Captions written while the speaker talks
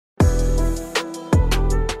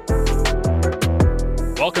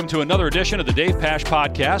Welcome to another edition of the Dave Pasch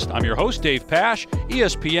Podcast. I'm your host, Dave Pasch,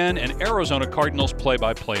 ESPN and Arizona Cardinals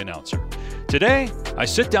play-by-play announcer. Today, I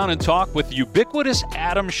sit down and talk with ubiquitous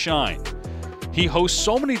Adam Schein. He hosts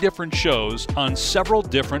so many different shows on several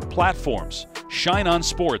different platforms. Schein on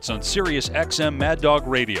Sports on Sirius XM Mad Dog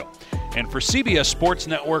Radio. And for CBS Sports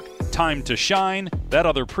Network, Time to Shine, that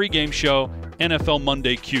other pregame show, NFL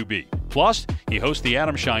Monday QB. Plus, he hosts the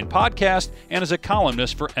Adam Schein Podcast and is a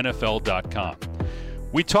columnist for NFL.com.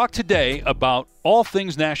 We talk today about all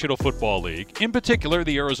things National Football League, in particular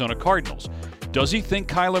the Arizona Cardinals. Does he think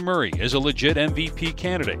Kyler Murray is a legit MVP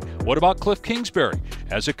candidate? What about Cliff Kingsbury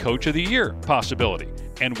as a Coach of the Year possibility?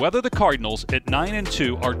 And whether the Cardinals at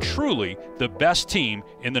 9-2 are truly the best team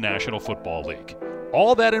in the National Football League.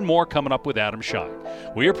 All that and more coming up with Adam Schein.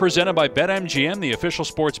 We are presented by BetMGM, the official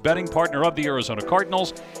sports betting partner of the Arizona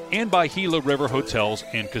Cardinals, and by Gila River Hotels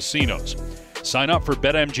and Casinos. Sign up for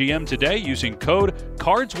BetMGM today using code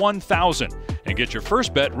CARDS1000 and get your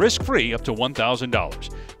first bet risk-free up to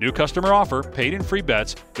 $1,000. New customer offer, paid and free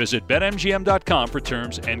bets. Visit BetMGM.com for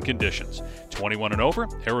terms and conditions. 21 and over,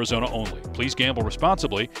 Arizona only. Please gamble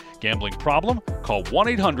responsibly. Gambling problem? Call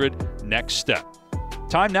 1-800-NEXT-STEP.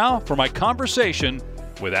 Time now for my conversation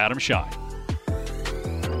with Adam Schein.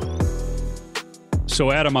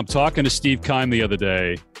 So, Adam, I'm talking to Steve Keim the other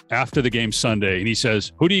day after the game Sunday, and he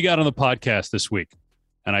says, who do you got on the podcast this week?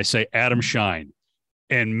 And I say, Adam Schein.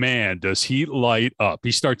 And man, does he light up.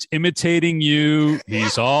 He starts imitating you.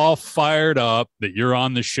 He's all fired up that you're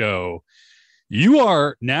on the show. You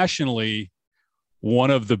are nationally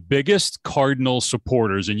one of the biggest Cardinal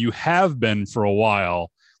supporters, and you have been for a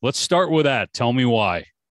while. Let's start with that. Tell me why.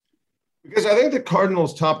 Because I think the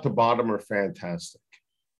Cardinals top to bottom are fantastic.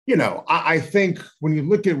 You know, I think when you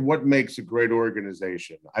look at what makes a great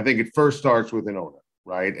organization, I think it first starts with an owner,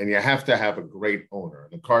 right? And you have to have a great owner.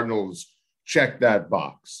 The Cardinals check that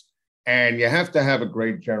box. And you have to have a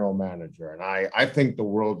great general manager. And I think the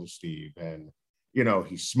world of Steve. And, you know,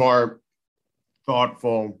 he's smart,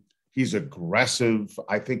 thoughtful, he's aggressive.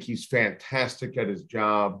 I think he's fantastic at his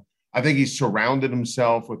job. I think he's surrounded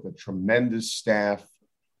himself with a tremendous staff.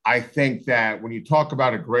 I think that when you talk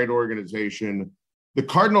about a great organization, the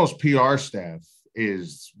Cardinals PR staff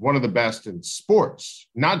is one of the best in sports,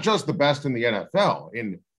 not just the best in the NFL,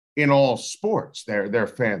 in all sports. They're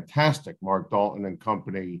fantastic, Mark Dalton and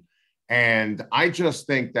company. And I just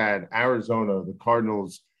think that Arizona, the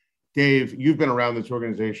Cardinals, Dave, you've been around this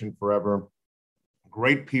organization forever.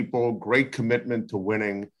 Great people, great commitment to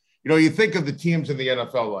winning. You know, you think of the teams in the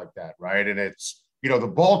NFL like that, right? And it's, you know, the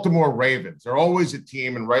Baltimore Ravens, they're always a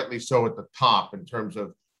team, and rightly so, at the top in terms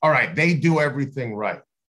of, all right, they do everything right.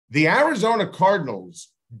 The Arizona Cardinals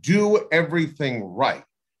do everything right.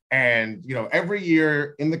 And, you know, every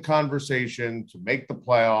year in the conversation to make the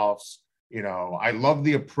playoffs, you know, I love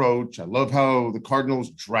the approach. I love how the Cardinals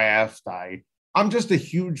draft. I'm just a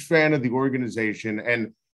huge fan of the organization.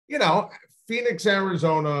 And, you know, Phoenix,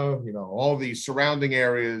 Arizona, you know, all these surrounding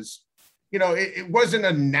areas, you know, it wasn't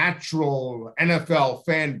a natural NFL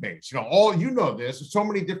fan base. You know, you know this, there's so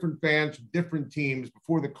many different fans from different teams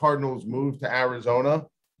before the Cardinals moved to Arizona.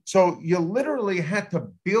 So you literally had to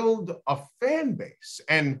build a fan base.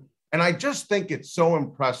 And I just think it's so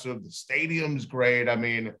impressive. The stadium's great. I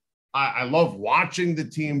mean, I love watching the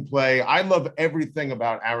team play. I love everything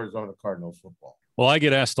about Arizona Cardinals football. Well, I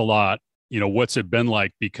get asked a lot, you know, what's it been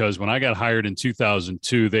like? Because when I got hired in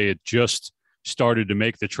 2002, they had just started to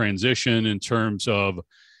make the transition in terms of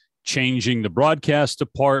changing the broadcast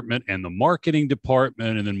department and the marketing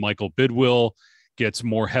department. And then Michael Bidwill gets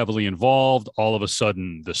more heavily involved. All of a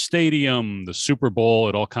sudden, the stadium, the Super Bowl,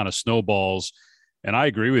 it all kind of snowballs. And I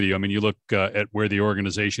agree with you. I mean, you look at where the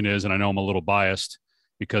organization is, and I know I'm a little biased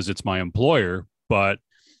because it's my employer, but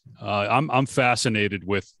I'm fascinated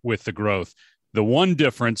with the growth. The one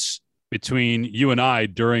difference between you and I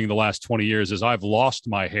during the last 20 years is I've lost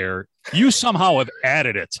my hair. You somehow have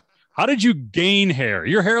added it. How did you gain hair?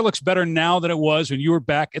 Your hair looks better now than it was when you were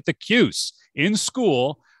back at the Cuse in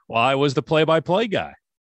school while I was the play-by-play guy.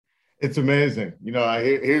 It's amazing. You know,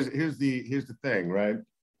 here's the thing, right?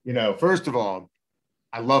 You know, first of all,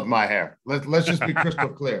 I love my hair. Let's just be crystal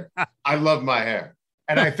clear. I love my hair.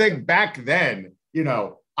 And I think back then, you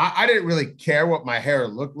know, I didn't really care what my hair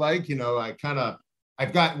looked like. You know,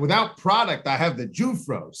 I've got, without product, I have the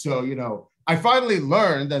Jufro. So, you know, I finally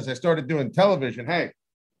learned as I started doing television, hey,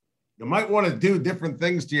 you might want to do different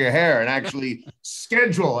things to your hair and actually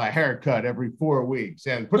schedule a haircut every 4 weeks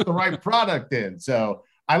and put the right product in. So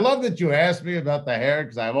I love that you asked me about the hair,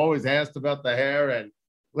 because I've always asked about the hair. And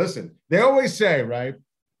listen, they always say, right,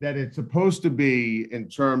 that it's supposed to be in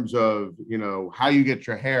terms of, you know, how you get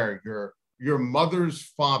your hair, your your mother's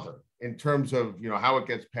father in terms of, how it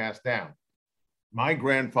gets passed down. My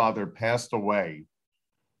grandfather passed away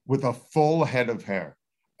with a full head of hair.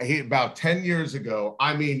 About 10 years ago.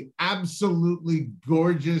 I mean, absolutely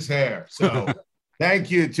gorgeous hair. So thank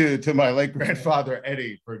you to my late grandfather,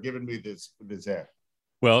 Eddie, for giving me this hair.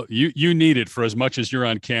 Well, you need it for as much as you're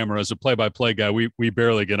on camera. As a play-by-play guy, we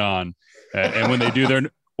barely get on. And when they do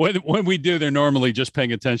when we do, they're normally just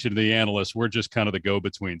paying attention to the analysts. We're just kind of the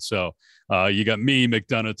go-between. So you got me,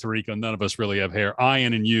 McDonough, Tirico. None of us really have hair.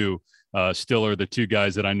 Ian and you still are the two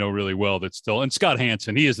guys that I know really well that still – and Scott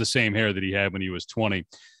Hansen, he has the same hair that he had when he was 20.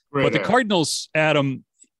 Right. But the Cardinals, Adam,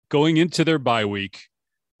 going into their bye week,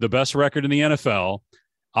 the best record in the NFL.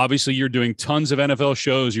 Obviously, you're doing tons of NFL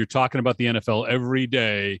shows. You're talking about the NFL every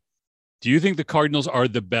day. Do you think the Cardinals are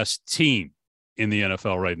the best team in the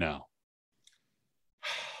NFL right now?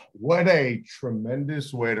 What a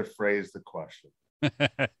tremendous way to phrase the question.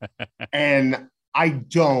 And I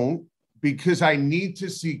don't, because I need to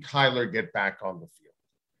see Kyler get back on the field.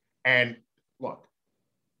 And look,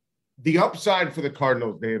 the upside for the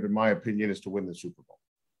Cardinals, Dave, in my opinion, is to win the Super Bowl.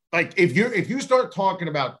 Like if you start talking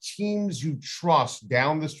about teams you trust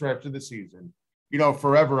down the stretch of the season,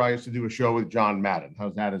 forever I used to do a show with John Madden.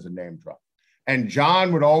 How's that as a name drop? And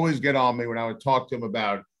John would always get on me when I would talk to him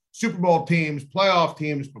about Super Bowl teams, playoff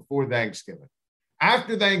teams before Thanksgiving.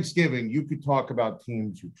 After Thanksgiving, you could talk about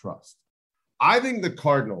teams you trust. I think the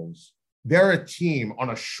Cardinals, they're a team on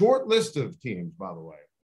a short list of teams, by the way.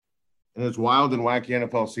 And this wild and wacky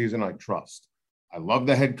NFL season, I trust. I love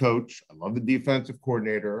the head coach. I love the defensive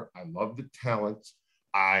coordinator. I love the talent.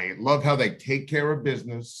 I love how they take care of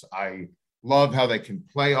business. I love how they can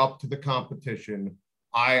play up to the competition.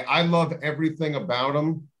 I love everything about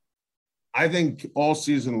them. I think all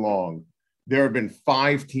season long, there have been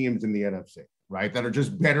 5 teams in the NFC, right, that are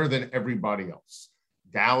just better than everybody else.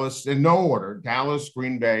 Dallas, in no order, Dallas,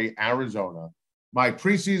 Green Bay, Arizona. My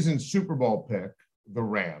preseason Super Bowl pick, the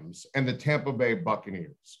Rams, and the Tampa Bay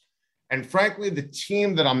Buccaneers. And frankly, the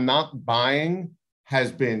team that I'm not buying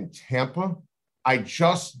has been Tampa. I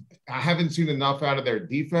haven't seen enough out of their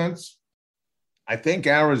defense. I think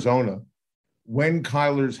Arizona, when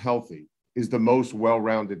Kyler's healthy, is the most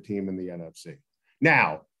well-rounded team in the NFC.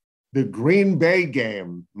 Now, the Green Bay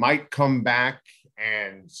game might come back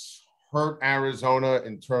and hurt Arizona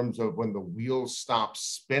in terms of when the wheels stop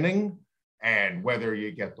spinning and whether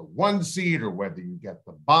you get the 1 seed or whether you get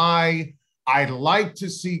the bye. I'd like to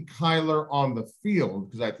see Kyler on the field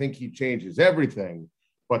because I think he changes everything.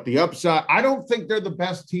 But the upside, I don't think they're the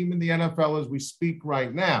best team in the NFL as we speak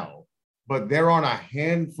right now, but they're on a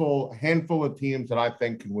handful of teams that I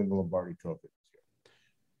think can win the Lombardi Trophy.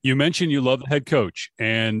 You mentioned you love the head coach,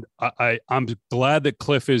 and I'm glad that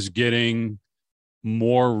Cliff is getting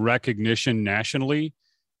more recognition nationally.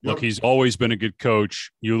 Yep. Look, he's always been a good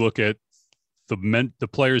coach. You look at the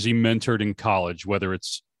players he mentored in college, whether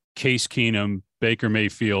it's Case Keenum, Baker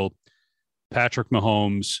Mayfield, Patrick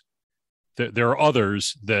Mahomes. There are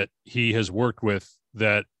others that he has worked with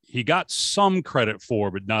that he got some credit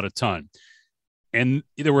for, but not a ton. And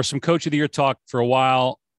there were some Coach of the Year talk for a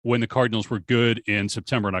while when the Cardinals were good in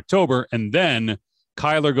September and October. And then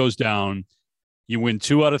Kyler goes down. You win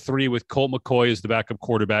 2 out of 3 with Colt McCoy as the backup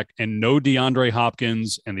quarterback and no DeAndre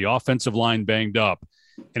Hopkins and the offensive line banged up.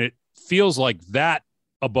 And it feels like that,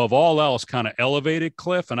 above all else, kind of elevated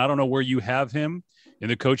Cliff. And I don't know where you have him in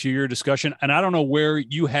the Coach of the Year discussion. And I don't know where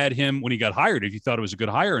you had him when he got hired, if you thought it was a good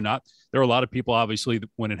hire or not. There were a lot of people, obviously,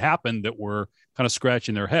 when it happened that were kind of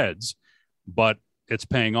scratching their heads. But it's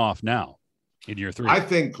paying off now in year 3. I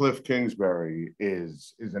think Cliff Kingsbury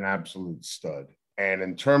is an absolute stud. And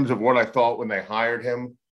in terms of what I thought when they hired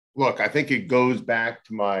him, look, I think it goes back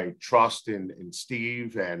to my trust in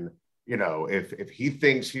Steve. And, if he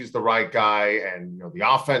thinks he's the right guy and, the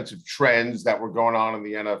offensive trends that were going on in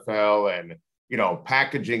the NFL and,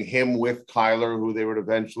 packaging him with Kyler, who they would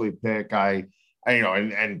eventually pick,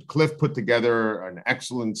 and Cliff put together an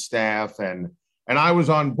excellent staff and I was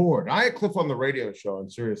on board. I had Cliff on the radio show on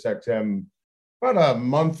Sirius XM about a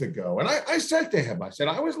month ago. And I said to him, I said,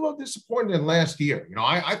 I was a little disappointed in last year.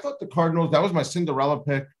 I thought the Cardinals, that was my Cinderella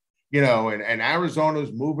pick, and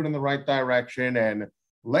Arizona's moving in the right direction. And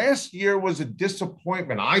last year was a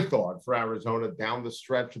disappointment, I thought, for Arizona down the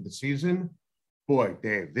stretch of the season. Boy,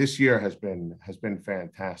 Dave, this year has been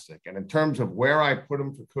fantastic. And in terms of where I put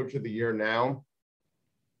him for Coach of the Year now,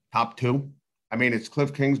 top 2. I mean, it's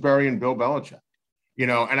Cliff Kingsbury and Bill Belichick.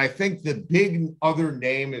 And I think the big other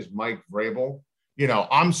name is Mike Vrabel.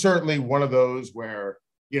 I'm certainly one of those where,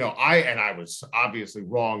 I was obviously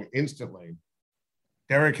wrong instantly.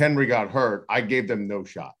 Derrick Henry got hurt. I gave them no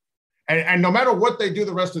shot. And no matter what they do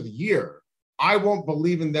the rest of the year, I won't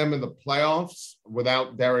believe in them in the playoffs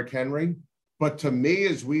without Derrick Henry. But to me,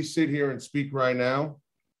 as we sit here and speak right now,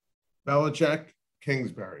 Belichick,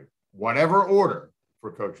 Kingsbury, whatever order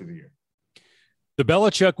for Coach of the Year. The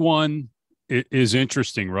Belichick one is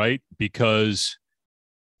interesting, right? Because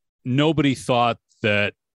nobody thought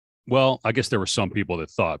that, well, I guess there were some people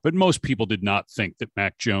that thought, but most people did not think that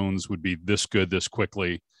Mac Jones would be this good this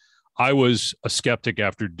quickly. I was a skeptic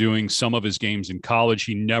after doing some of his games in college.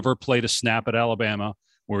 He never played a snap at Alabama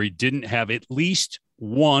where he didn't have at least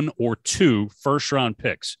one or two first-round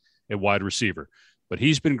picks at wide receiver. But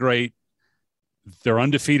he's been great. They're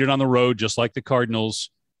undefeated on the road, just like the Cardinals.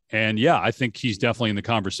 And, yeah, I think he's definitely in the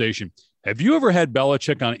conversation. Have you ever had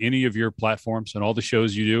Belichick on any of your platforms and all the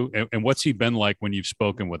shows you do? And what's he been like when you've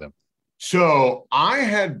spoken with him? So I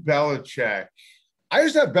had Belichick. I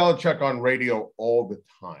used to have Belichick on radio all the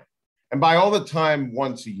time. And by all the time,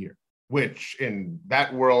 once a year, which in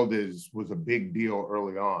that world was a big deal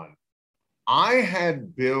early on. I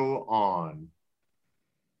had Bill on.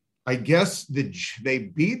 I guess they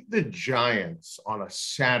beat the Giants on a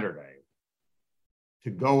Saturday to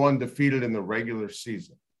go undefeated in the regular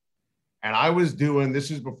season. And I was doing,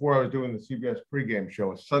 this is before I was doing the CBS pregame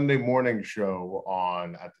show, a Sunday morning show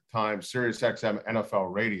on, at the time, SiriusXM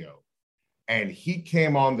NFL radio. And he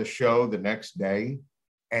came on the show the next day,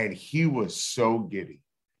 and he was so giddy.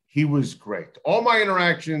 He was great. All my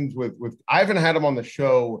interactions with I haven't had him on the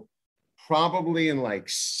show probably in like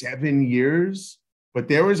 7 years, but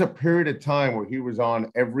there was a period of time where he was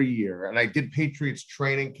on every year. And I did Patriots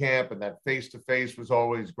training camp, and that face-to-face was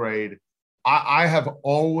always great. I have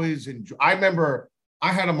always enjoyed. I remember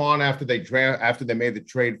I had him on after they made the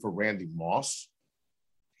trade for Randy Moss.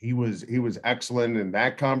 He was excellent in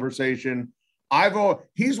that conversation.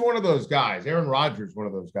 He's one of those guys. Aaron Rodgers, one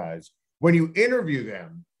of those guys. When you interview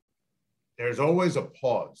them, there's always a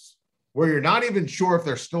pause where you're not even sure if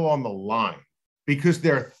they're still on the line because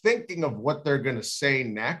they're thinking of what they're going to say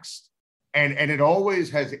next. And it always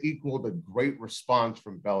has equaled a great response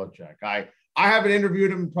from Belichick. I haven't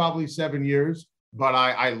interviewed him in probably 7 years, but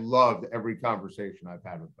I loved every conversation I've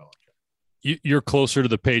had with Belichick. You're closer to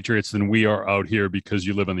the Patriots than we are out here because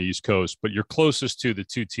you live on the East Coast, but you're closest to the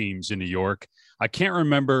two teams in New York. I can't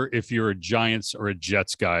remember if you're a Giants or a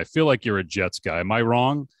Jets guy. I feel like you're a Jets guy. Am I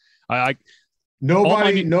wrong?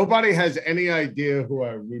 Nobody has any idea who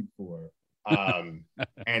I root for.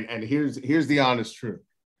 And here's the honest truth.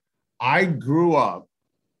 I grew up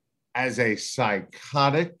as a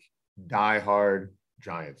psychotic, diehard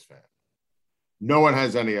Giants fan. No one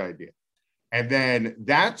has any idea. And then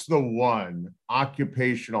that's the one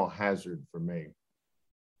occupational hazard for me.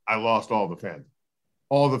 I lost all the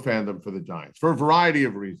fandom for the Giants for a variety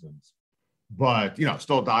of reasons. But,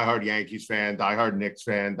 still a diehard Yankees fan, diehard Knicks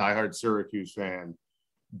fan, diehard Syracuse fan.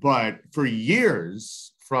 But for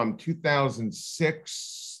years, from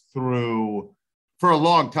 2006 through, for a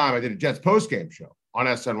long time, I did a Jets postgame show on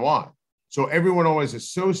SNY. So everyone always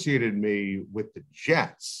associated me with the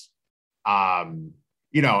Jets. And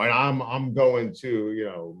I'm going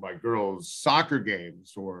to, my girls' soccer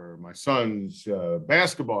games or my son's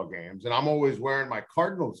basketball games, and I'm always wearing my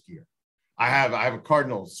Cardinals gear. I have a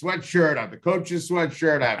Cardinals sweatshirt. I have the coach's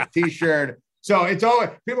sweatshirt. I have a T-shirt. So it's always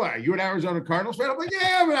people are, you an Arizona Cardinals fan? I'm like,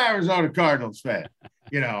 yeah, I'm an Arizona Cardinals fan.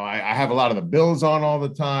 I have a lot of the Bills on all the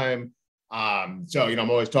time. So I'm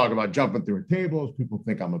always talking about jumping through tables. People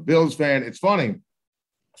think I'm a Bills fan. It's funny,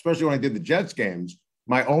 especially when I did the Jets games.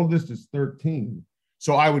 My oldest is 13.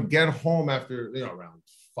 So I would get home after, around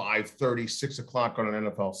 5:30, 6 o'clock on an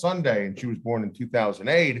NFL Sunday, and she was born in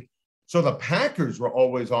 2008. So the Packers were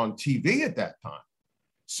always on TV at that time.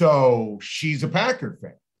 So she's a Packer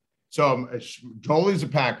fan. So Jolie's a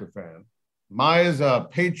Packer fan. Maya's a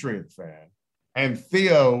Patriot fan. And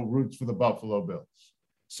Theo roots for the Buffalo Bills.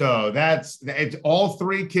 So it's all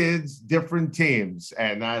three kids, different teams.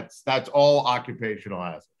 And that's all occupational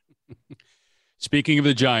hazard. Speaking of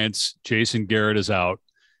the Giants, Jason Garrett is out.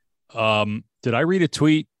 Did I read a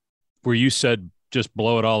tweet where you said just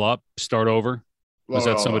blow it all up, start over? Was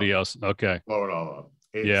that somebody else? Okay. Blow it all up.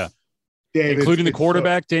 Yeah. Dave, including the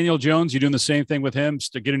quarterback, Daniel Jones. You doing the same thing with him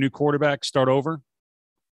to get a new quarterback, start over?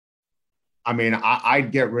 I mean,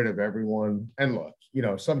 I'd get rid of everyone. And look,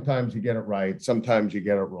 sometimes you get it right. Sometimes you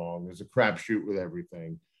get it wrong. There's a crapshoot with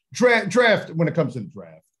everything. Draft, when it comes to the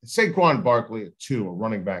draft, Saquon Barkley at 2, a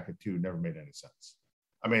running back at 2, never made any sense.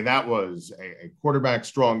 I mean, that was a quarterback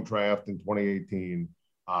strong draft in 2018.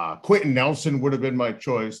 Quentin Nelson would have been my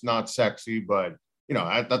choice. Not sexy, but,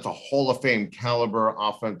 that's a Hall of Fame caliber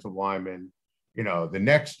offensive lineman. The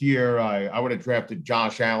next year I would have drafted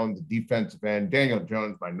Josh Allen, the defensive end. Daniel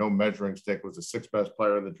Jones, by no measuring stick, was the 6th best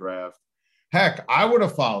player in the draft. Heck, I would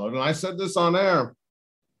have followed, and I said this on air,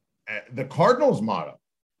 the Cardinals motto,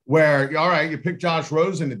 where, all right, you picked Josh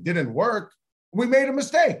Rosen, it didn't work. We made a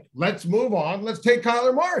mistake. Let's move on. Let's take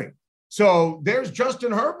Kyler Murray. So there's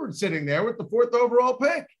Justin Herbert sitting there with the 4th overall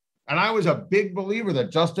pick. And I was a big believer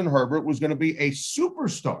that Justin Herbert was going to be a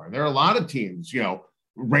superstar. There are a lot of teams,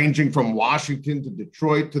 ranging from Washington to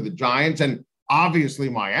Detroit to the Giants, and obviously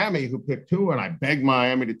Miami, who picked Tua, and I begged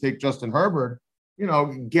Miami to take Justin Herbert.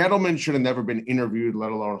 Gettleman should have never been interviewed,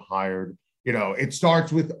 let alone hired. It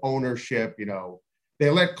starts with ownership. They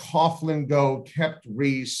let Coughlin go, kept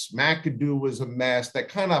Reese. McAdoo was a mess. That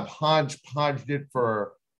kind of hodgepodged it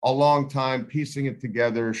for a long time, piecing it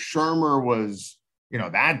together. Shermer was,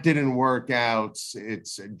 that didn't work out.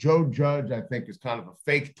 It's Joe Judge, I think, is kind of a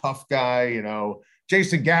fake tough guy.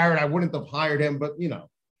 Jason Garrett, I wouldn't have hired him, but,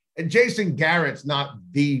 and Jason Garrett's not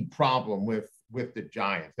the problem with the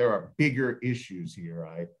Giants. There are bigger issues here.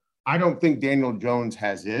 I don't think Daniel Jones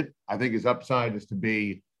has it. I think his upside is to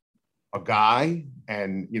be a guy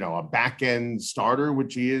and, a back end starter,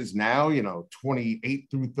 which he is now, 28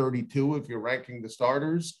 through 32, if you're ranking the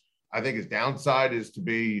starters. I think his downside is to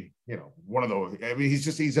be, one of those. I mean,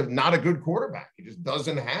 he's not a good quarterback. He just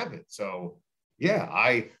doesn't have it. So,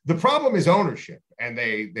 yeah, the problem is ownership, and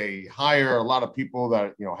they hire a lot of people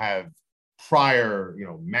that, have prior,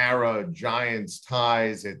 Mara Giants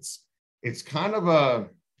ties. It's kind of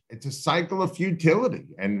it's a cycle of futility.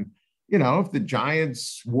 And, if the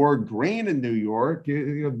Giants wore green in New York,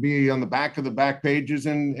 it would be on the back of the back pages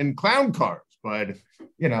in clown cars. But,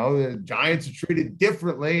 the Giants are treated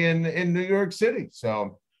differently in New York City.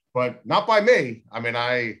 So, but not by me. I mean,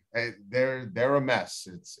 they're a mess.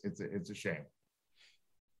 It's a shame.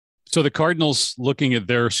 So the Cardinals, looking at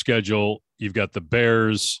their schedule, you've got the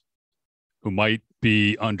Bears, who might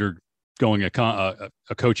be undergoing a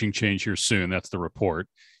coaching change here soon. That's the report.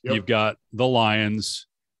 Yep. You've got the Lions,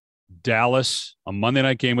 Dallas, a Monday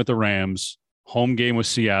night game with the Rams, home game with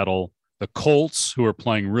Seattle, the Colts, who are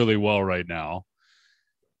playing really well right now.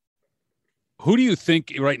 Who do you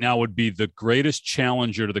think right now would be the greatest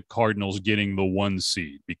challenger to the Cardinals getting the 1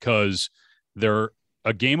 seed? Because they're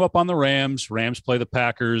a game up on the Rams. Rams play the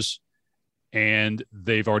Packers, and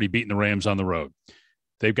they've already beaten the Rams on the road.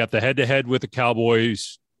 They've got the head-to-head with the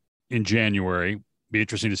Cowboys in January. Be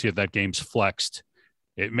interesting to see if that game's flexed.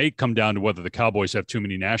 It may come down to whether the Cowboys have too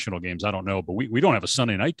many national games. I don't know, but we don't have a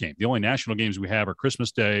Sunday night game. The only national games we have are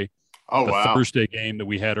Christmas Day, Thursday game that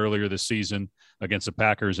we had earlier this season against the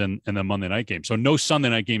Packers, and the Monday night game. So no Sunday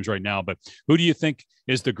night games right now, but who do you think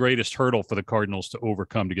is the greatest hurdle for the Cardinals to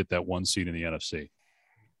overcome to get that 1 seed in the NFC?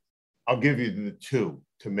 I'll give you the two.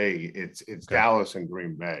 To me, it's okay. Dallas and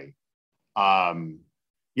Green Bay.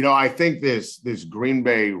 I think this Green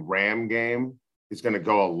Bay Ram game is going to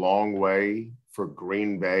go a long way for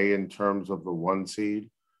Green Bay in terms of the 1 seed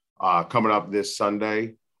coming up this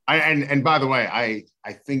Sunday. And by the way,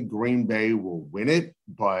 I think Green Bay will win it,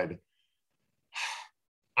 but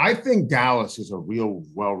I think Dallas is a real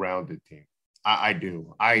well-rounded team. I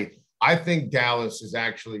do. I think Dallas is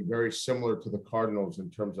actually very similar to the Cardinals in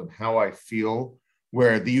terms of how I feel,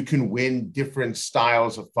 where you can win different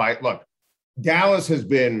styles of fight. Look, Dallas has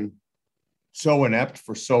been so inept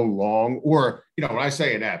for so long, or, when I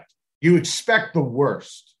say inept, you expect the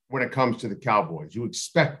worst when it comes to the Cowboys. You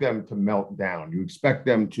expect them to melt down. You expect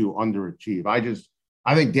them to underachieve.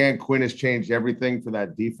 I think Dan Quinn has changed everything for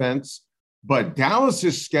that defense, but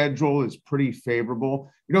Dallas's schedule is pretty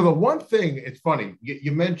favorable. The one thing, it's funny,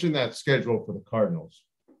 you mentioned that schedule for the Cardinals.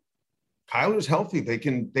 Kyler's healthy. They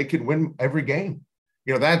can win every game.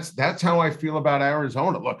 That's how I feel about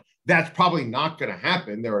Arizona. Look, that's probably not going to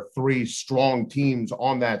happen. There are 3 strong teams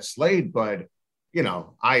on that slate, but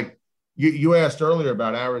you asked earlier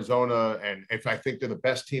about Arizona and if I think they're the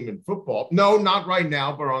best team in football. No, not right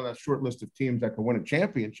now, but on that short list of teams that can win a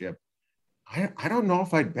championship. I don't know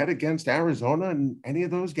if I'd bet against Arizona in any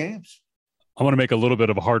of those games. I want to make a little bit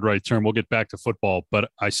of a hard right turn. We'll get back to football,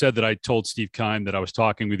 but I said that I told Steve Keim that I was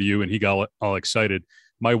talking with you, and he got all excited.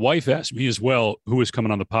 My wife asked me as well who was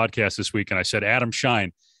coming on the podcast this week, and I said Adam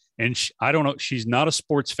Schein. And I don't know, she's not a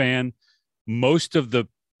sports fan. Most of the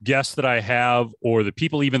guests that I have, or the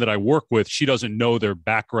people even that I work with, she doesn't know their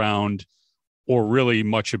background or really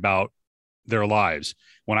much about their lives.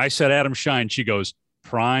 When I said Adam Schein, she goes,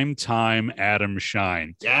 prime time Adam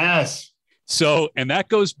Schein. Yes. So, and that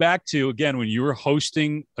goes back to, again, when you were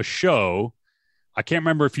hosting a show, I can't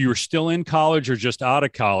remember if you were still in college or just out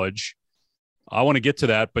of college. I want to get to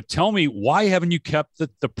that, but tell me, why haven't you kept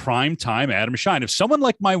the prime time Adam Shine? If someone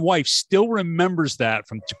like my wife still remembers that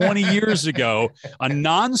from 20 years ago, a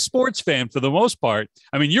non-sports fan for the most part,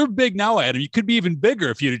 I mean, you're big now, Adam. You could be even bigger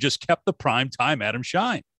if you'd have just kept the prime time Adam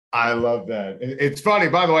Shine. I love that. It's funny,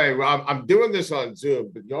 by the way, I'm doing this on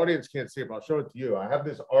Zoom, but the audience can't see it, but I'll show it to you. I have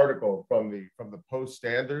this article from the Post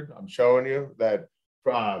Standard I'm showing you that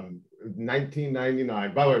from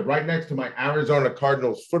 1999. By the way, right next to my Arizona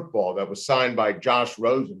Cardinals football that was signed by Josh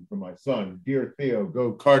Rosen for my son. Dear Theo,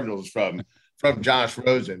 go Cardinals from Josh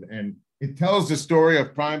Rosen. And it tells the story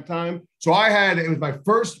of primetime. So it was my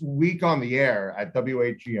first week on the air at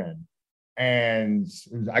WHEN. And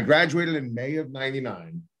I graduated in May of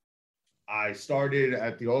 99. I started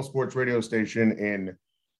at the All Sports radio station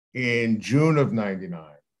in June of 99.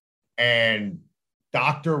 And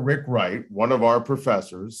Dr. Rick Wright, one of our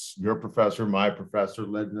professors, your professor, my professor,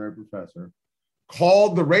 legendary professor,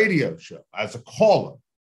 called the radio show as a caller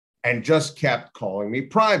and just kept calling me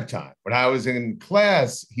primetime. When I was in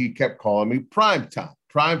class, he kept calling me primetime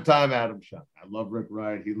Adam Shine. I love Rick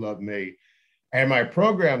Wright. He loved me. And my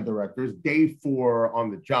program directors, day 4 on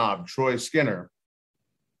the job, Troy Skinner,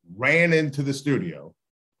 ran into the studio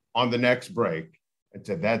on the next break and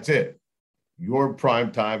said, "That's it. You're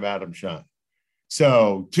primetime Adam Shine."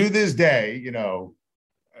 So to this day, you know,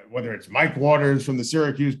 whether it's Mike Waters from the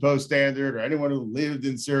Syracuse Post Standard or anyone who lived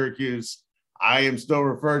in Syracuse, I am still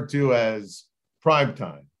referred to as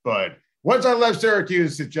primetime. But once I left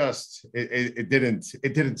Syracuse, it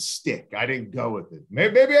didn't stick. I didn't go with it.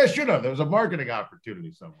 Maybe I should have. There was a marketing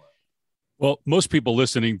opportunity somewhere. Well, most people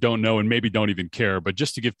listening don't know and maybe don't even care, but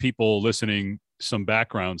just to give people listening some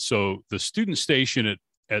background. So the student station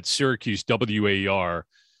at Syracuse WAER,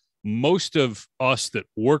 most of us that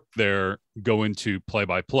work there go into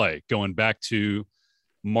play-by-play, going back to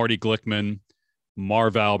Marty Glickman,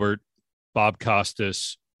 Marv Albert, Bob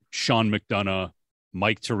Costas, Sean McDonough,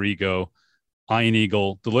 Mike Tirigo, Ian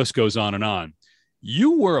Eagle, the list goes on and on.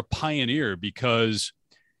 You were a pioneer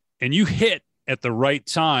and you hit at the right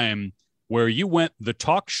time where you went the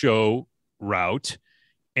talk show route.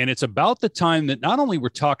 And it's about the time that not only were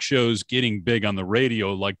talk shows getting big on the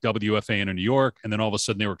radio, like WFAN in New York, and then all of a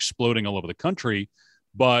sudden they were exploding all over the country,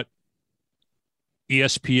 but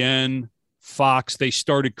ESPN, Fox, they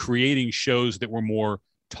started creating shows that were more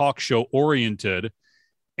talk show oriented.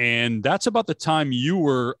 And that's about the time you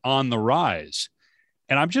were on the rise.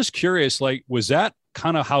 And I'm just curious, like, was that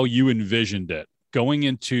kind of how you envisioned it, going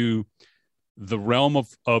into the realm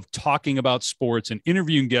of talking about sports and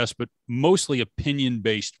interviewing guests, but mostly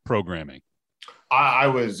opinion-based programming? I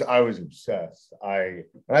was obsessed. I've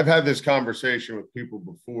had this conversation with people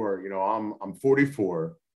before. You know, I'm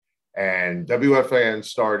 44, and WFAN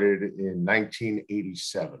started in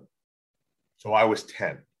 1987. So I was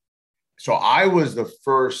 10. So I was the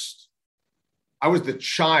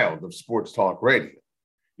child of sports talk radio.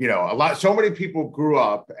 You know, so many people grew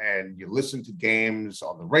up and you listen to games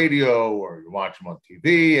on the radio or you watch them on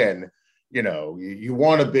TV, and, you know, you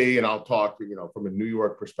want to be, and I'll talk, you know, from a New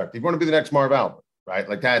York perspective, you want to be the next Marv Albert, right?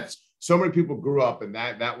 Like so many people grew up and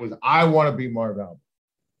that was, I want to be Marv Albert.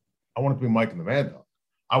 I want to be Mike and the Mad Dog.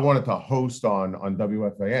 I wanted to host on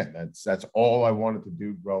WFAN. That's all I wanted to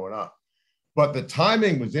do growing up. But the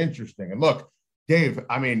timing was interesting. And look, Dave,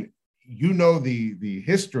 I mean, you know the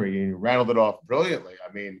history, and you rattled it off brilliantly.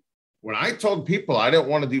 I mean, when I told people I didn't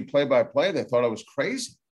want to do play-by-play, they thought I was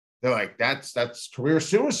crazy. They're like, that's career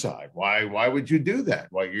suicide. Why would you do that?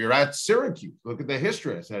 Well, you're at Syracuse. Look at the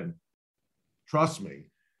history. I said, trust me,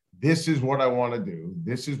 this is what I want to do.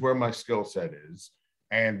 This is where my skill set is,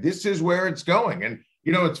 and this is where it's going. And,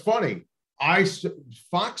 you know, it's funny.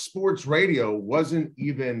 Fox Sports Radio wasn't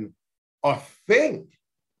even a thing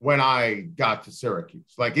when I got to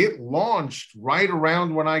Syracuse. Like, it launched right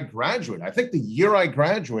around when I graduated. I think the year I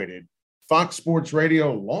graduated, Fox Sports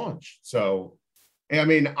Radio launched. So, I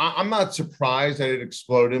mean, I'm not surprised that it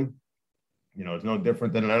exploded. You know, it's no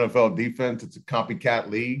different than an NFL defense. It's a copycat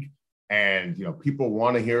league. And, you know, people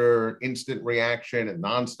want to hear instant reaction and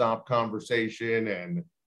nonstop conversation and,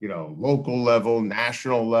 you know, local level,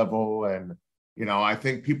 national level. And, you know, I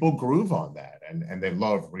think people groove on that, and they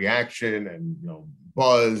love reaction and, you know,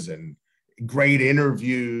 buzz and great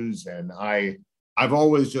interviews. And I've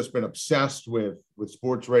always just been obsessed with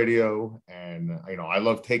sports radio, and, you know, I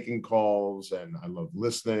love taking calls and I love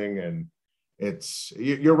listening. And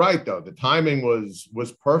you're right though, the timing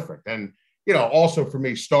was perfect. And, you know, also for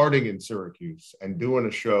me, starting in Syracuse and doing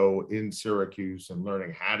a show in Syracuse and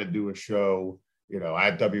learning how to do a show, you know,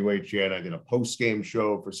 at WHN, I did a post-game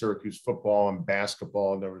show for Syracuse football and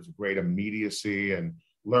basketball, and there was great immediacy and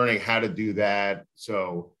learning how to do that.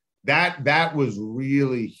 So that was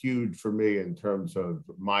really huge for me in terms of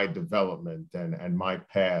my development and my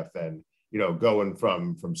path, and going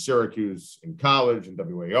from Syracuse in college and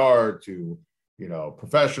WAR to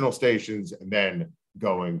professional stations, and then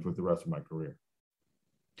going with the rest of my career.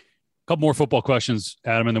 A couple more football questions,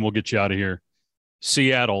 Adam, and then we'll get you out of here.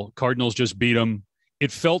 Seattle Cardinals just beat them.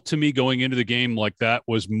 It felt to me going into the game like that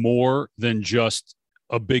was more than just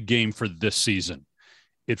a big game for this season.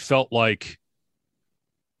 It felt like,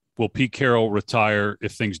 will Pete Carroll retire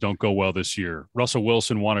if things don't go well this year? Russell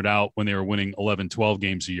Wilson wanted out when they were winning 11, 12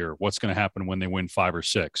 games a year. What's going to happen when they win 5 or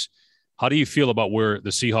 6? How do you feel about where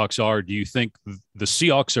the Seahawks are? Do you think the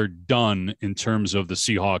Seahawks are done in terms of the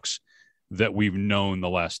Seahawks that we've known the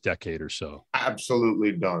last decade or so?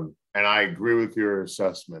 Absolutely done. And I agree with your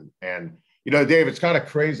assessment. And, Dave, it's kind of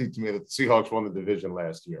crazy to me that the Seahawks won the division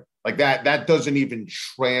last year. Like that doesn't even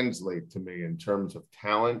translate to me in terms of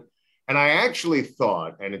talent. And I actually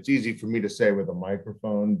thought, and it's easy for me to say with a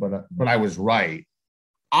microphone, but I was right.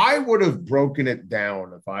 I would have broken it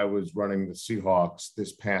down if I was running the Seahawks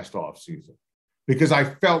this past offseason, because I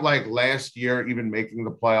felt like last year, even making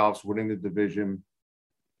the playoffs, winning the division,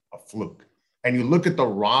 a fluke. And you look at the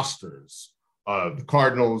rosters of the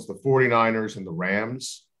Cardinals, the 49ers, and the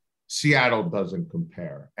Rams, Seattle doesn't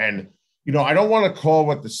compare. And, I don't want to call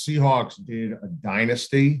what the Seahawks did a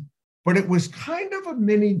dynasty, but it was kind of a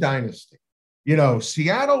mini dynasty.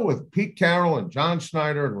 Seattle with Pete Carroll and John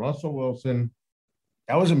Schneider and Russell Wilson,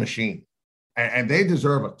 that was a machine. And they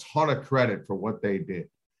deserve a ton of credit for what they did.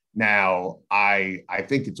 Now, I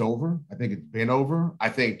think it's over. I think it's been over. I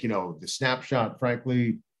think, the snapshot,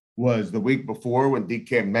 frankly, was the week before when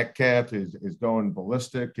DK Metcalf is going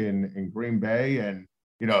ballistic in Green Bay, and,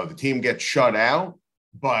 the team gets shut out.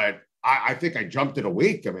 But I think I jumped it a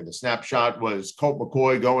week. I mean, the snapshot was Colt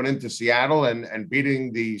McCoy going into Seattle and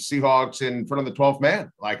beating the Seahawks in front of the 12th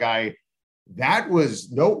man. That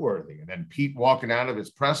was noteworthy. And then Pete walking out of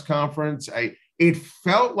his press conference, it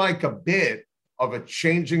felt like a bit of a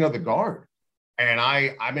changing of the guard. And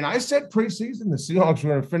I said preseason the Seahawks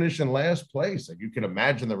were going to finish in last place. And you can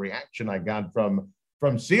imagine the reaction I got from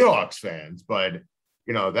Seahawks fans. But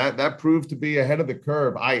that proved to be ahead of the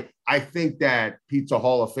curve. I think that Pete's a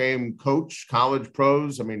Hall of Fame coach, college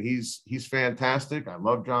pros. I mean, he's fantastic. I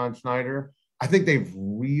love John Schneider. I think they've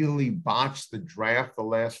really botched the draft the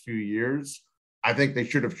last few years. I think they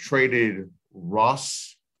should have traded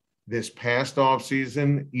Russ this past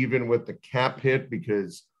offseason, even with the cap hit,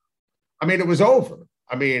 because, it was over.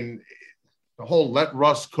 The whole let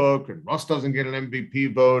Russ cook, and Russ doesn't get an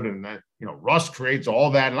MVP vote, and that, Russ creates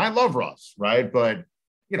all that. And I love Russ, right? But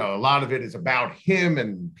a lot of it is about him,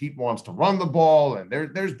 and Pete wants to run the ball, and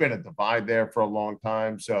there's been a divide there for a long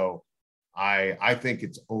time. So I think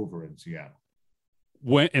it's over in Seattle.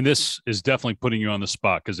 And this is definitely putting you on the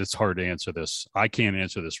spot because it's hard to answer this. I can't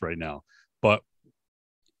answer this right now. But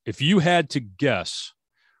if you had to guess,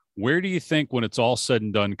 where do you think, when it's all said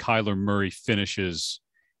and done, Kyler Murray finishes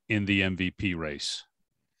in the MVP race?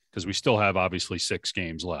 Because we still have, obviously, 6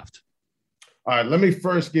 games left. All right, let me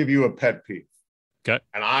first give you a pet peeve. Okay.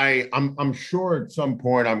 And I'm sure at some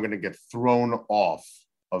point I'm going to get thrown off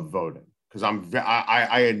of voting because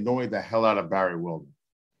I annoy the hell out of Barry Wildman.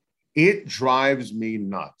 It drives me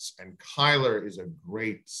nuts. And Kyler is a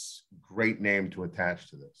great name to attach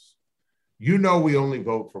to this. We only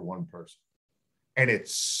vote for one person, and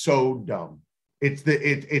it's so dumb.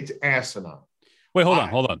 It's asinine. Wait,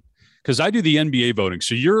 hold on. Because I do the NBA voting.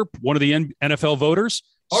 So you're one of the NFL voters.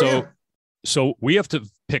 So we have to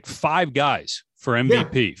pick 5 guys for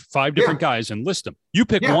MVP, 5 different guys, and list them. You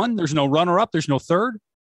pick one. There's no runner-up. There's no third.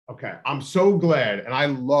 Okay. I'm so glad, and I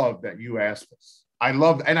love that you asked this. I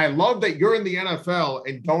love that you're in the NFL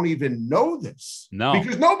and don't even know this. No.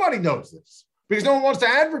 Because nobody knows this. Because no one wants to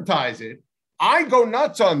advertise it. I go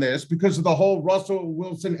nuts on this because of the whole Russell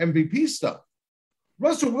Wilson MVP stuff.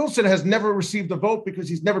 Russell Wilson has never received a vote because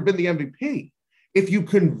he's never been the MVP. If you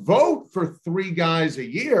can vote for 3 guys a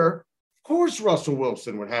year, of course Russell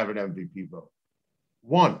Wilson would have an MVP vote.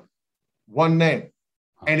 One name.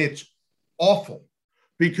 And it's awful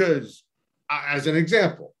because, as an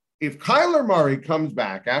example, if Kyler Murray comes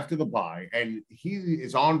back after the bye and he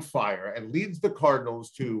is on fire and leads the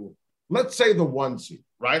Cardinals to, let's say, the 1 seed,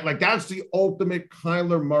 right? That's the ultimate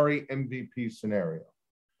Kyler Murray MVP scenario.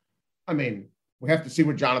 We have to see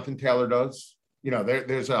what Jonathan Taylor does.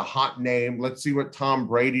 There's a hot name. Let's see what Tom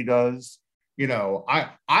Brady does.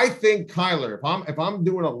 I think Kyler, if I'm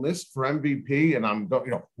doing a list for MVP and I'm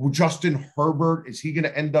going, Justin Herbert, is he going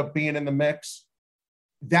to end up being in the mix?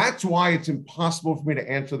 That's why it's impossible for me to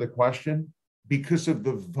answer the question, because of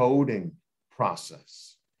the voting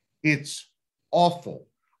process. It's awful.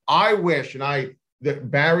 I wish,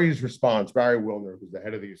 Barry's response, Barry Wilner, who's the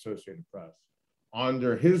head of the Associated Press,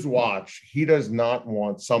 under his watch, he does not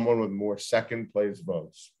want someone with more second place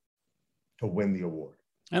votes to win the award.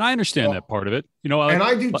 And I understand that part of it. And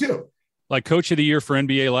I do too. Like Coach of the Year for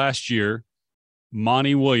NBA last year,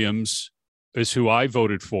 Monty Williams is who I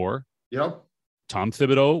voted for. Yep. Tom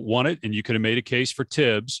Thibodeau won it, and you could have made a case for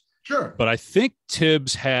Tibbs. Sure. But I think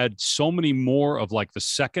Tibbs had so many more of like the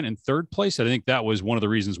second and third place. I think that was one of the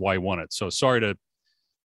reasons why he won it. So sorry to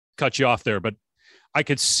cut you off there, but I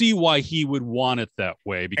could see why he would want it that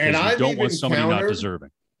way, because you don't want somebody not deserving.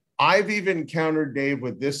 I've even countered Dave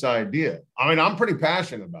with this idea. I mean, I'm pretty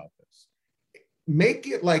passionate about this. Make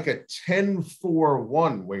it like a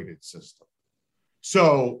 10-4-1 weighted system.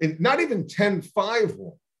 So not even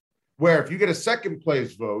 10-5-1, where if you get a second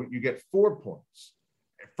place vote, you get 4 points.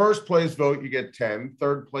 First place vote, you get 10.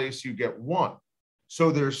 Third place, you get 1.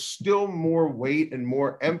 So there's still more weight and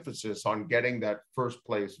more emphasis on getting that first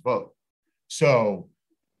place vote. So,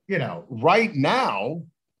 right now,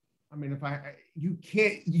 I mean, you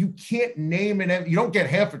can't name an, you don't get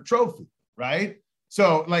half a trophy, right?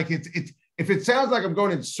 So like if it sounds like I'm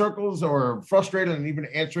going in circles or frustrated and even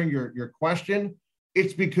answering your question,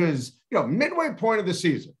 it's because, midway point of the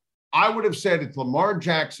season, I would have said it's Lamar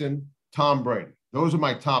Jackson, Tom Brady. Those are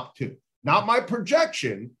my top 2. Not my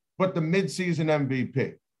projection, but the midseason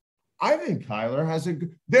MVP. I think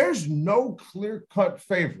Kyler there's no clear-cut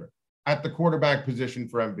favorite at the quarterback position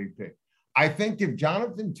for MVP. I think if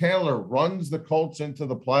Jonathan Taylor runs the Colts into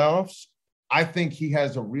the playoffs, I think he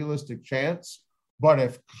has a realistic chance. But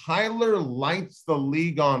if Kyler lights the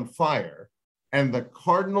league on fire and the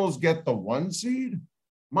Cardinals get the 1 seed,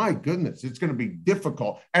 my goodness, it's going to be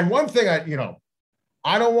difficult. And one thing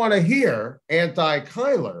I don't want to hear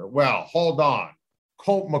anti-Kyler. Well, hold on.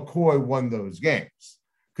 Colt McCoy won those games.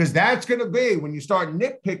 Because that's going to be when you start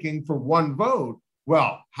nitpicking for 1 vote.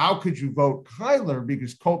 Well, how could you vote Kyler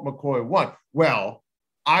because Colt McCoy won? Well,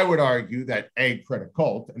 I would argue that A, credit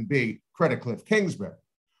Colt, and B, credit Cliff Kingsbury.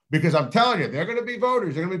 Because I'm telling you, they're going to be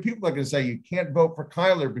voters. There are going to be people that are going to say you can't vote for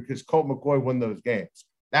Kyler because Colt McCoy won those games.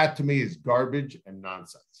 That to me is garbage and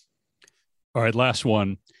nonsense. All right, last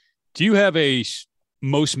one. Do you have a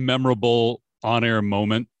most memorable on-air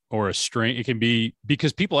moment or a strain? It can be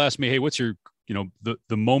because people ask me, hey, what's your,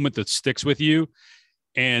 the moment that sticks with you?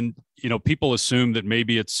 And, people assume that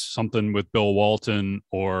maybe it's something with Bill Walton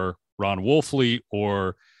or Ron Wolfley,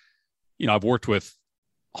 or, I've worked with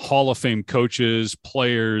Hall of Fame coaches,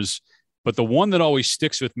 players, but the one that always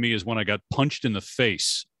sticks with me is when I got punched in the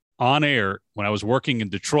face on air when I was working in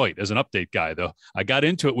Detroit as an update guy. Though I got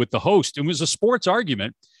into it with the host. It was a sports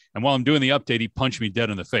argument. And while I'm doing the update, he punched me dead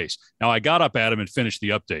in the face. Now I got up at him and finished the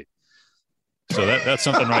update. So that's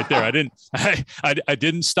something right there. I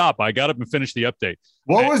didn't stop. I got up and finished the update.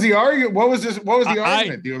 What was the argument? What was the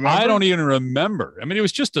argument? Do you remember? I don't even remember. I mean, it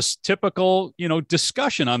was just a typical,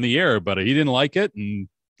 discussion on the air, but he didn't like it. And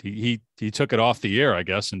he took it off the air, I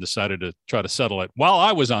guess, and decided to try to settle it while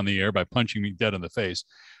I was on the air by punching me dead in the face.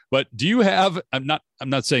 But do you have, I'm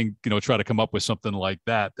not saying, try to come up with something like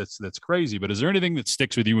that. That's crazy. But is there anything that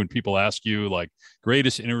sticks with you when people ask you like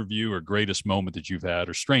greatest interview or greatest moment that you've had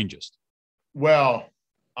or strangest? Well,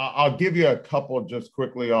 I'll give you a couple just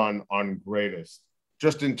quickly on greatest,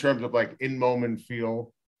 just in terms of like in moment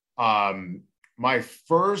feel. My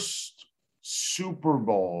first Super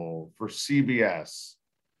Bowl for CBS,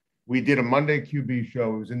 we did a Monday QB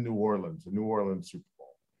show. It was in New Orleans, the New Orleans Super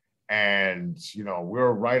Bowl. And, we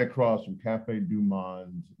were right across from Cafe Du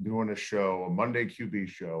Monde doing a Monday QB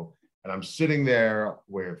show. And I'm sitting there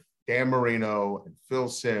with Dan Marino and Phil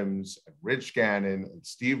Simms and Rich Gannon and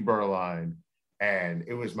Steve Berline. And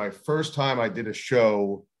it was my first time I did a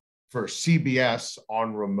show for CBS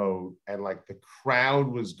on remote. And like the crowd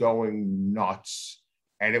was going nuts.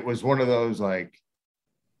 And it was one of those like,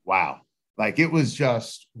 wow, like it was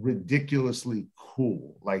just ridiculously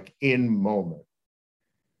cool, like in moment.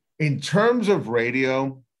 In terms of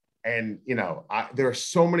radio, and, there are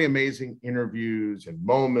so many amazing interviews and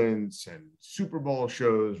moments and Super Bowl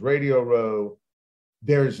shows, Radio Row.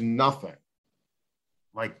 There's nothing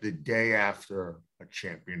like the day after a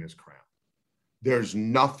champion is crowned. There's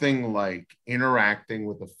nothing like interacting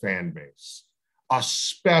with a fan base,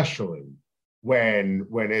 especially when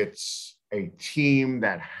it's a team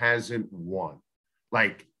that hasn't won.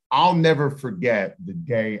 Like, I'll never forget the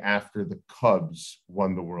day after the Cubs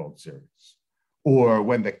won the World Series, or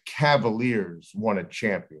when the Cavaliers won a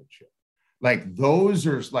championship. Like, those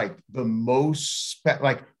are like the most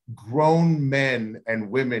like grown men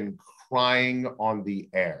and women crying on the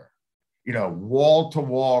air,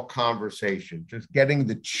 wall-to-wall conversation, just getting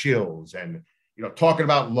the chills. And talking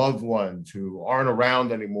about loved ones who aren't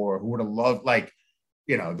around anymore, who would have loved, like,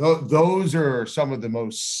 those are some of the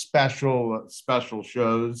most special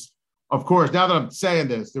shows. Of course, now that I'm saying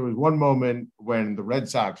this, there was one moment when the Red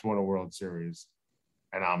Sox won a World Series,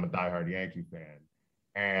 and I'm a diehard Yankee fan.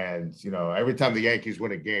 And, every time the Yankees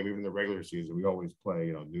win a game, even the regular season, we always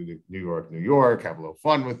play, New York, have a little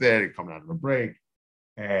fun with it, coming out of a break.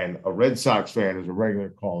 And a Red Sox fan is a regular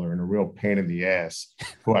caller and a real pain in the ass,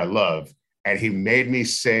 who I love. And he made me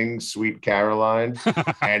sing Sweet Caroline.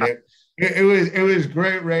 And it was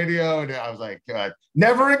great radio. And I was like,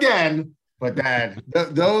 never again. But that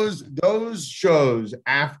those shows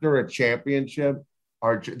after a championship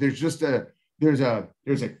there's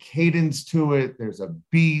a cadence to it. There's a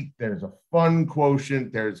beat. There's a fun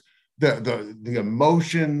quotient. There's the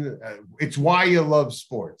emotion. It's why you love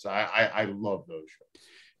sports. I love those shows.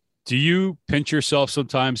 Do you pinch yourself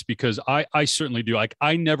sometimes? Because I certainly do. Like,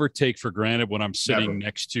 I never take for granted when I'm sitting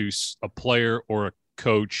next to a player or a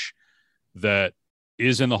coach that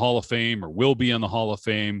is in the Hall of Fame or will be in the Hall of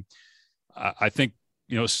Fame. I think,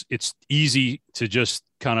 it's easy to just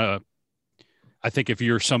kind of, I think if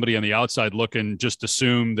you're somebody on the outside looking, just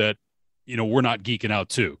assume that, we're not geeking out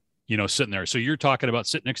too, sitting there. So you're talking about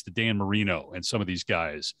sitting next to Dan Marino and some of these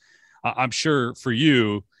guys. I'm sure for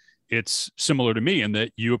you, it's similar to me in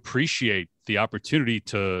that you appreciate the opportunity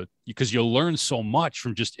because you'll learn so much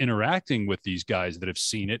from just interacting with these guys that have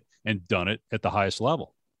seen it and done it at the highest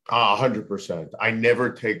level. 100%. I never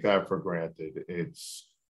take that for granted. It's,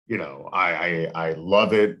 I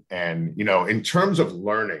love it. And, in terms of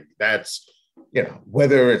learning, that's,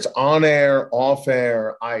 whether it's on air, off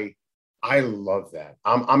air, I love that.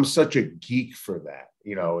 I'm such a geek for that,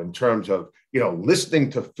 in terms of, listening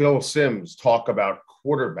to Phil Simms talk about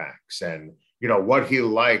quarterbacks and, what he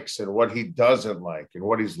likes and what he doesn't like and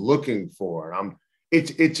what he's looking for. And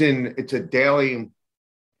it's a daily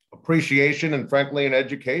appreciation and, frankly, an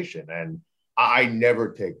education. And I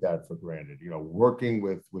never take that for granted, working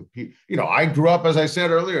with people. I grew up, as I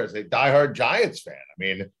said earlier, as a diehard Giants fan. I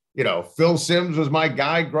mean, Phil Simms was my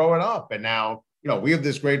guy growing up. And now, we have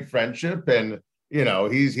this great friendship, and,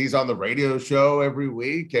 he's on the radio show every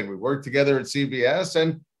week, and we work together at CBS.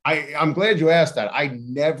 And I'm glad you asked that. I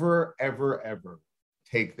never, ever, ever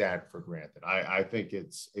take that for granted. I think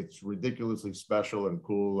it's ridiculously special and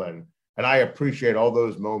cool. And I appreciate all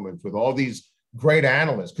those moments with all these great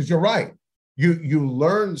analysts, because you're right. You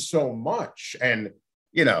learn so much, and,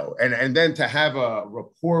 and then to have a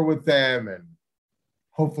rapport with them and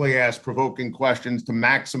hopefully ask provoking questions to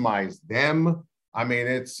maximize them. I mean,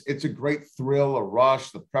 it's a great thrill, a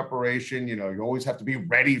rush, the preparation, you always have to be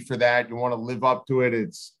ready for that. You want to live up to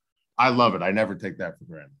it. I love it. I never take that for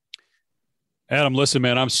granted. Adam, listen,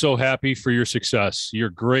 man, I'm so happy for your success. You're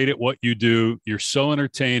great at what you do. You're so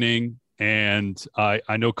entertaining. And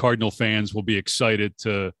I know Cardinal fans will be excited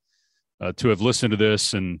to have listened to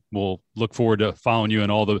this, and we'll look forward to following you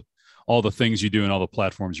and all the things you do and all the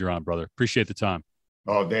platforms you're on, brother. Appreciate the time.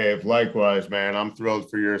 Oh, Dave, likewise, man. I'm thrilled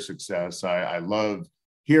for your success. I love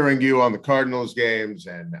hearing you on the Cardinals games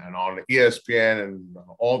and on ESPN and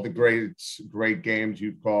all the great games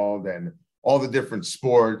you've called and all the different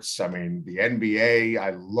sports. I mean, the NBA,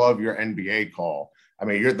 I love your NBA call. I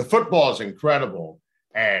mean, the football is incredible.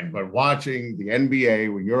 But watching the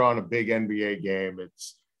NBA when you're on a big NBA game,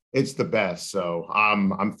 it's the best. So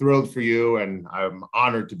I'm thrilled for you, and I'm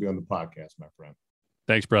honored to be on the podcast, my friend.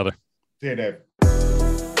 Thanks, brother. See you, Dave.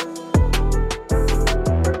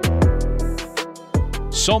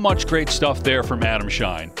 So much great stuff there from Adam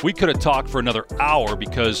Schein. We could have talked for another hour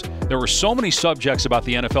because there were so many subjects about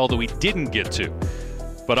the NFL that we didn't get to.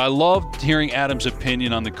 But I loved hearing Adam's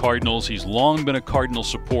opinion on the Cardinals. He's long been a Cardinal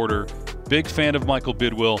supporter, big fan of Michael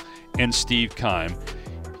Bidwill and Steve Keim.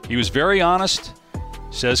 He was very honest,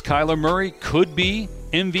 says Kyler Murray could be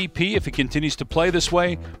MVP if he continues to play this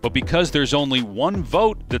way, but because there's only one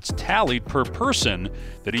vote that's tallied per person,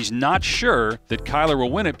 that he's not sure that Kyler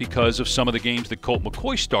will win it because of some of the games that Colt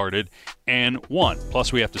McCoy started and won.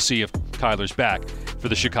 Plus, we have to see if Kyler's back for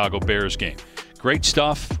the Chicago Bears game. Great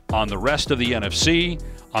stuff on the rest of the NFC,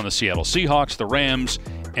 on the Seattle Seahawks, the Rams,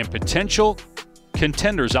 and potential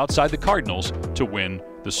contenders outside the Cardinals to win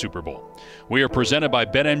the Super Bowl. We are presented by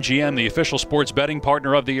BetMGM, the official sports betting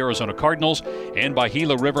partner of the Arizona Cardinals, and by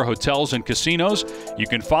Gila River Hotels and Casinos. You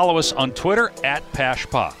can follow us on Twitter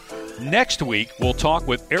 @PashPod. Next week, we'll talk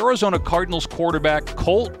with Arizona Cardinals quarterback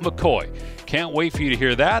Colt McCoy. Can't wait for you to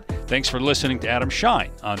hear that. Thanks for listening to Adam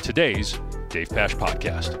Schein on today's Dave Pasch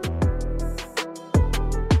Podcast.